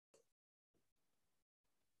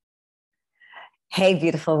Hey,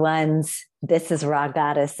 beautiful ones. This is Raw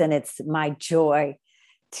Goddess, and it's my joy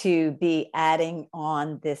to be adding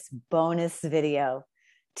on this bonus video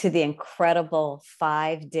to the incredible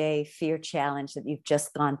 5-day fear challenge that you've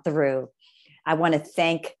just gone through. I want to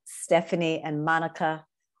thank Stephanie and Monica,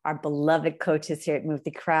 our beloved coaches here at Move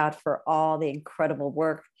the Crowd, for all the incredible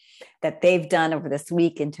work that they've done over this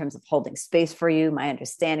week in terms of holding space for you. My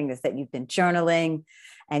understanding is that you've been journaling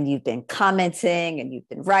and you've been commenting and you've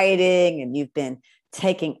been writing and you've been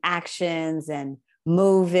taking actions and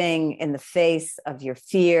moving in the face of your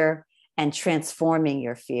fear and transforming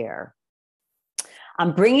your fear.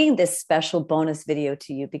 I'm bringing this special bonus video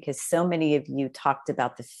to you because so many of you talked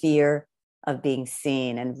about the fear of being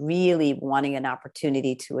seen and really wanting an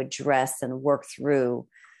opportunity to address and work through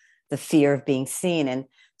the fear of being seen. And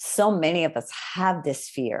so many of us have this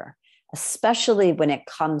fear, especially when it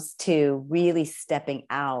comes to really stepping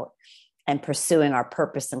out and pursuing our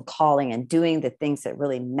purpose and calling and doing the things that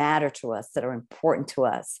really matter to us, that are important to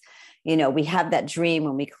us. You know, we have that dream.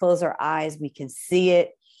 When we close our eyes, we can see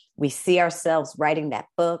it. We see ourselves writing that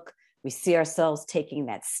book. We see ourselves taking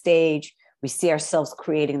that stage. We see ourselves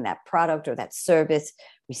creating that product or that service.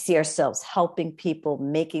 We see ourselves helping people,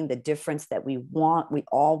 making the difference that we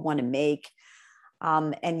all want to make.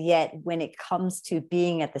 And yet when it comes to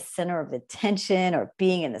being at the center of attention or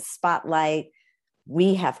being in the spotlight,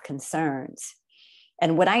 we have concerns.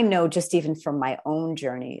 And what I know, just even from my own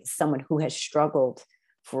journey, someone who has struggled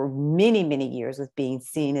for many, many years with being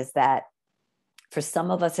seen, is that for some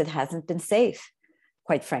of us, it hasn't been safe.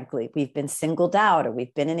 Quite frankly, we've been singled out, or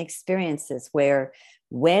we've been in experiences where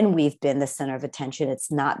when we've been the center of attention,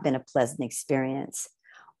 it's not been a pleasant experience.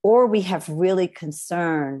 Or we have really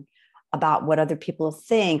concern about what other people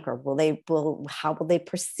think, or how will they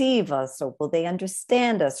perceive us, or will they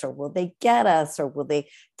understand us, or will they get us, or will they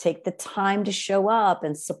take the time to show up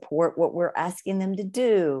and support what we're asking them to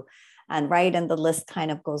do? And the list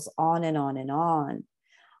kind of goes on and on and on.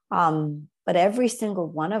 But every single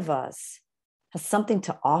one of us has something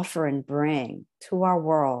to offer and bring to our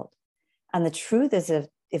world. And the truth is,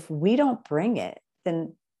 if we don't bring it,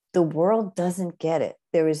 then the world doesn't get it.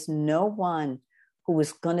 There is no one who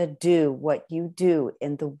is going to do what you do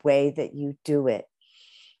in the way that you do it.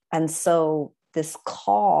 And so this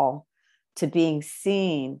call to being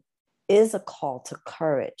seen is a call to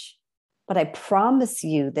courage. But I promise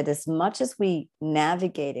you that as much as we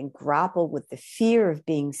navigate and grapple with the fear of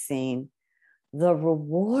being seen, the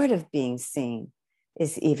reward of being seen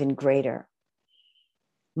is even greater.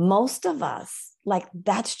 Most of us,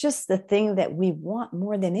 that's just the thing that we want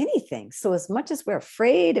more than anything. So as much as we're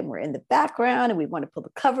afraid and we're in the background and we want to pull the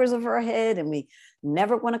covers over our head and we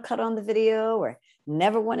never want to cut on the video or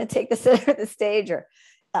never want to take the center of the stage, or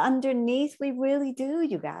underneath, we really do,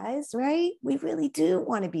 you guys, right? We really do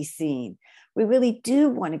want to be seen. We really do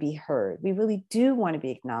want to be heard. We really do want to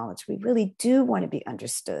be acknowledged. We really do want to be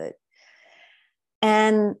understood.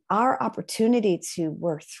 And our opportunity to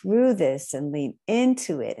work through this and lean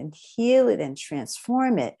into it and heal it and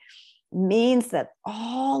transform it means that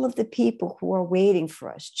all of the people who are waiting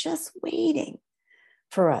for us, just waiting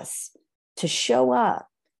for us to show up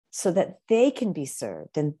so that they can be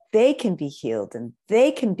served and they can be healed and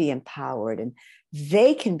they can be empowered and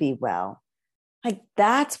they can be well.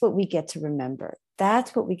 That's what we get to remember.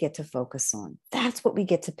 That's what we get to focus on. That's what we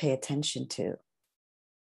get to pay attention to.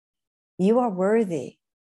 You are worthy.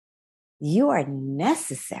 You are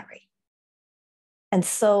necessary. And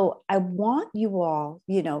so I want you all,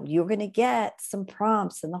 you're going to get some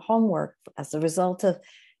prompts and the homework as a result of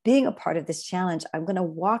being a part of this challenge. I'm going to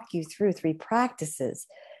walk you through 3 practices.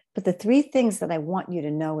 But the 3 things that I want you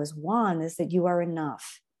to know is, one, is that you are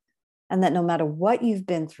enough. And that no matter what you've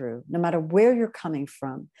been through, no matter where you're coming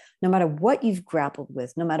from, no matter what you've grappled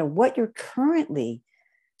with, no matter what you're currently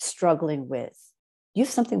struggling with, you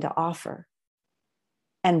have something to offer.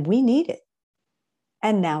 And we need it.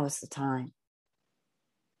 And now is the time.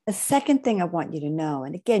 The second thing I want you to know,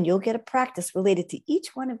 and again, you'll get a practice related to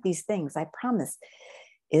each one of these things, I promise,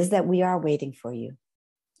 is that we are waiting for you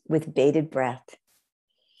with bated breath.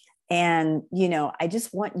 And, I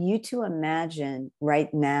just want you to imagine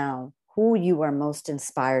right now who you are most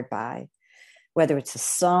inspired by, whether it's a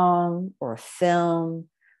song or a film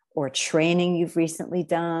or training you've recently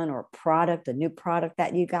done, or a new product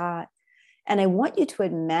that you got. And I want you to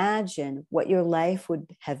imagine what your life would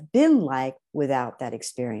have been like without that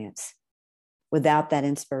experience, without that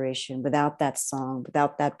inspiration, without that song,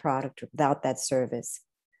 without that product, without that service.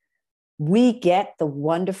 We get the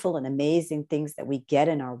wonderful and amazing things that we get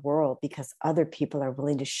in our world because other people are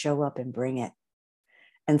willing to show up and bring it.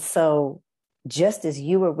 And so just as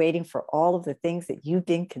you are waiting for all of the things that you've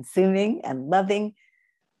been consuming and loving,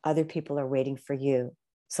 other people are waiting for you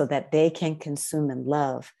so that they can consume and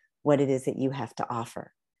love what it is that you have to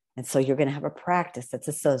offer. And so you're going to have a practice that's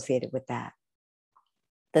associated with that.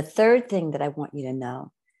 The third thing that I want you to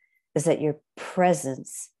know is that your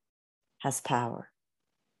presence has power.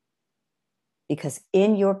 Because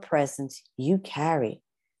in your presence, you carry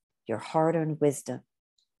your hard-earned wisdom.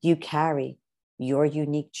 You carry your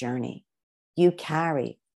unique journey. You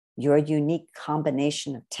carry your unique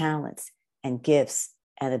combination of talents and gifts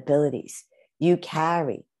and abilities. You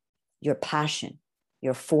carry your passion,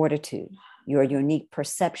 your fortitude, your unique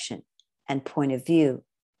perception and point of view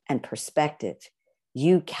and perspective.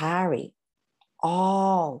 You carry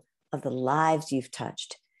all of the lives you've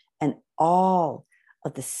touched and all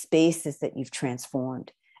of the spaces that you've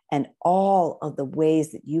transformed and all of the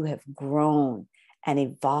ways that you have grown and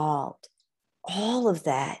evolved. All of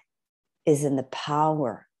that is in the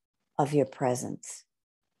power of your presence.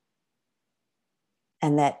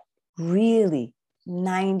 And that really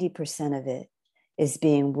 90% of it is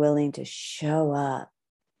being willing to show up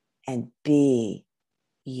and be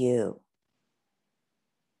you.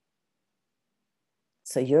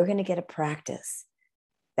 So you're going to get a practice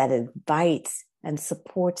that invites and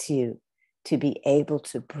supports you to be able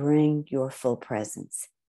to bring your full presence.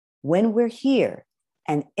 When we're here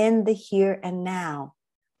and in the here and now,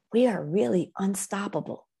 we are really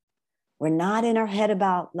unstoppable. We're not in our head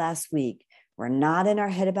about last week. We're not in our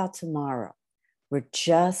head about tomorrow. We're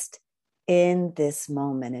just in this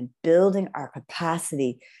moment and building our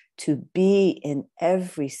capacity to be in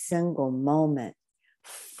every single moment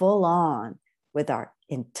full on with our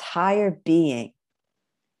entire being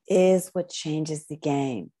is what changes the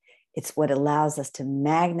game. It's what allows us to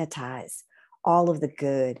magnetize all of the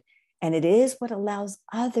good. And it is what allows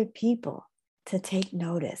other people to take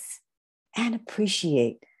notice and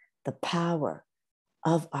appreciate the power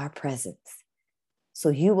of our presence. So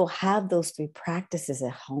you will have those 3 practices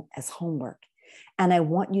at home as homework. And I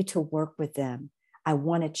want you to work with them. I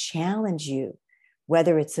want to challenge you,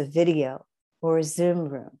 whether it's a video or a Zoom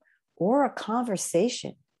room or a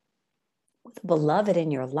conversation with a beloved in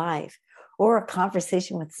your life, or a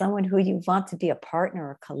conversation with someone who you want to be a partner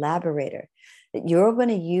or collaborator, that you're going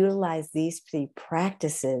to utilize these 3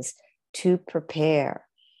 practices to prepare.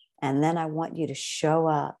 And then I want you to show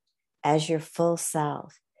up as your full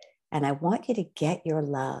self. And I want you to get your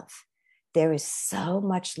love. There is so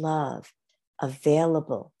much love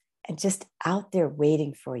available and just out there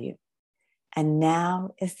waiting for you. And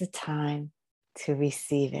now is the time to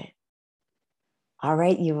receive it. All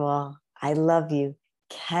right, you all. I love you.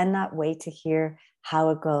 Cannot wait to hear how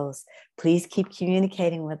it goes. Please keep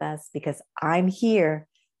communicating with us because I'm here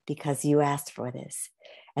because you asked for this.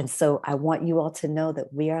 And so I want you all to know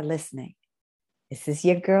that we are listening. This is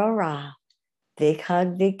your girl, Ra. Big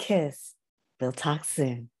hug, big kiss. We'll talk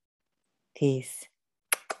soon. Peace.